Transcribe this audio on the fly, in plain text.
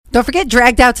Don't forget,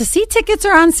 Dragged Out to See tickets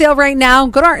are on sale right now.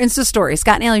 Go to our Insta story,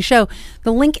 Scott and Allie Show.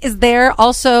 The link is there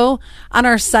also on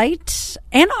our site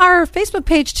and our Facebook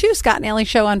page too, Scott and Allie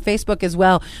Show on Facebook as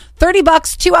well. $30,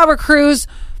 2-hour cruise,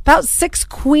 about 6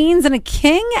 queens and a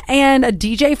king and a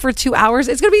DJ for 2 hours.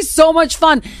 It's going to be so much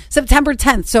fun. September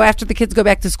 10th. So after the kids go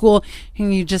back to school,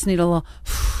 and you just need a little,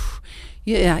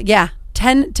 yeah.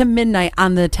 10 to midnight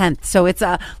on the 10th. So it's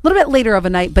a little bit later of a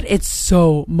night, but it's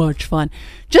so much fun.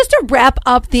 Just to wrap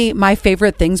up the My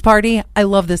Favorite Things party, I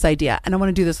love this idea. And I want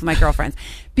to do this with my girlfriends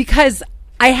because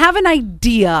I have an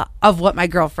idea of what my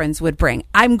girlfriends would bring.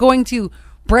 I'm going to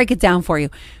break it down for you.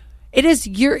 It's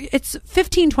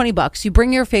 $15-20. You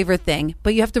bring your favorite thing,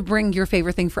 but you have to bring your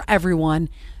favorite thing for everyone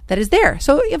that is there.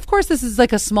 So of course this is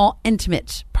like a small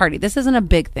intimate party. This isn't a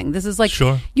big thing. This is like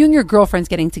you and your girlfriends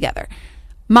getting together.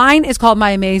 Mine is called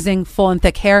My Amazing Full and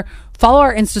Thick Hair. Follow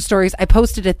our Insta stories. I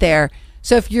posted it there.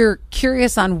 So if you're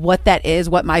curious on what that is,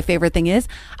 what my favorite thing is,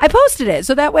 I posted it.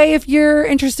 So that way, if you're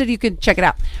interested, you could check it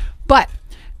out. But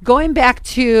going back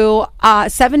to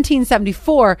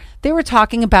 1774, they were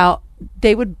talking about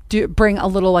they would bring a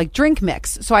little like drink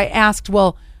mix. So I asked,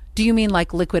 well, do you mean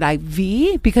like liquid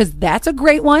IV? Because that's a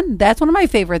great one. That's one of my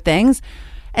favorite things.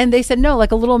 And they said, no,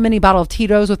 like a little mini bottle of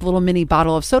Tito's with a little mini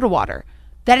bottle of soda water.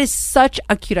 That is such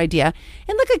a cute idea.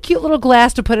 And like a cute little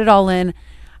glass to put it all in.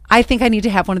 I think I need to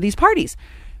have one of these parties.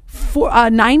 For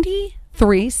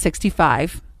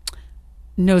 9365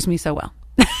 knows me so well.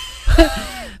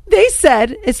 They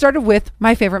said it started with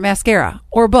my favorite mascara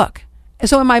or book.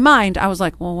 So in my mind, I was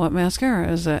like, well, what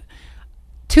mascara is it?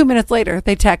 2 minutes later,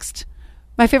 they text,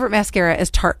 my favorite mascara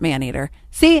is Tarte Maneater.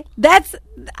 See,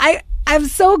 I'm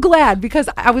so glad because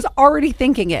I was already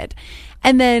thinking it.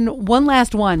 And then one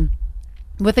last one.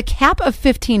 With a cap of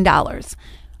 $15,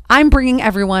 I'm bringing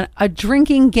everyone a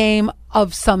drinking game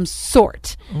of some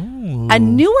sort. Ooh. A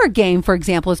newer game, for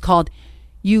example, is called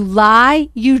You Lie,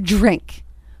 You Drink.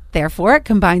 Therefore, it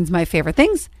combines my favorite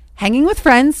things, hanging with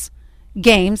friends,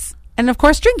 games, and of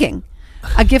course, drinking.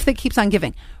 A gift that keeps on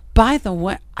giving. By the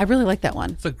way, I really like that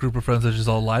one. It's a group of friends that just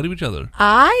all lie to each other.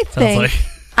 I think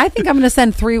I'm going to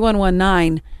send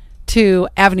 3119 to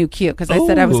Avenue Q because I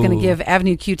said I was going to give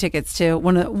Avenue Q tickets to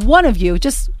one of you,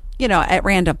 just at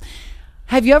random.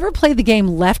 Have you ever played the game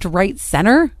Left, Right,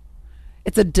 Center?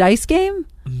 It's a dice game.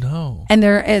 No. And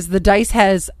the dice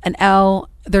has an L.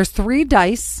 There's 3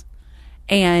 dice,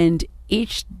 and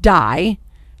each die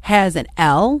has an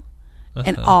L,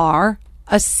 an R,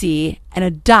 a C, and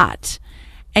a dot.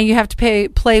 And you have to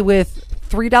play with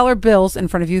 $3 bills in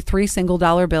front of you, 3 single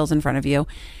dollar bills in front of you.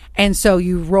 And so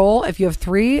you roll, if you have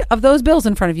 3 of those bills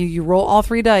in front of you, you roll all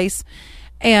 3 dice.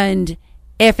 And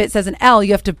if it says an L,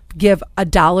 you have to give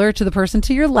 $1 to the person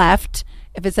to your left.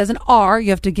 If it says an R,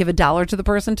 you have to give $1 to the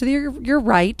person to your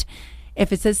right.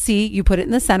 If it says C, you put it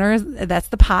in the center. That's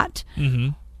the pot.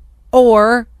 Mm-hmm.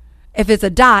 Or if it's a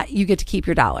dot, you get to keep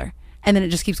your $1. And then it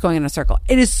just keeps going in a circle.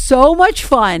 It is so much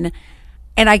fun.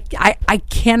 And I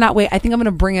cannot wait. I think I'm going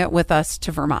to bring it with us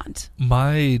to Vermont.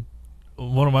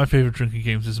 One of my favorite drinking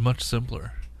games is much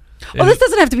simpler. Well, this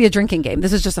doesn't have to be a drinking game.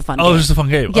 This is just a fun game. Oh, it's just a fun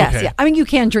game. Yes, okay. Yeah. I mean, you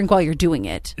can drink while you're doing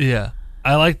it. Yeah.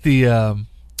 I like the,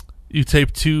 you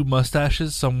tape 2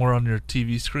 mustaches somewhere on your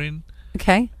TV screen.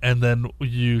 Okay. And then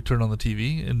you turn on the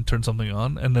TV and turn something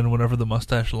on. And then whenever the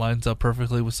mustache lines up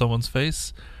perfectly with someone's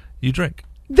face, you drink.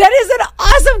 That is an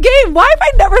awesome game. Why have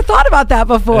I never thought about that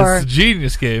before? It's a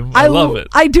genius game. I love it.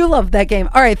 I do love that game.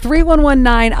 All right,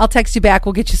 3119. I'll text you back.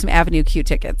 We'll get you some Avenue Q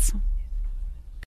tickets.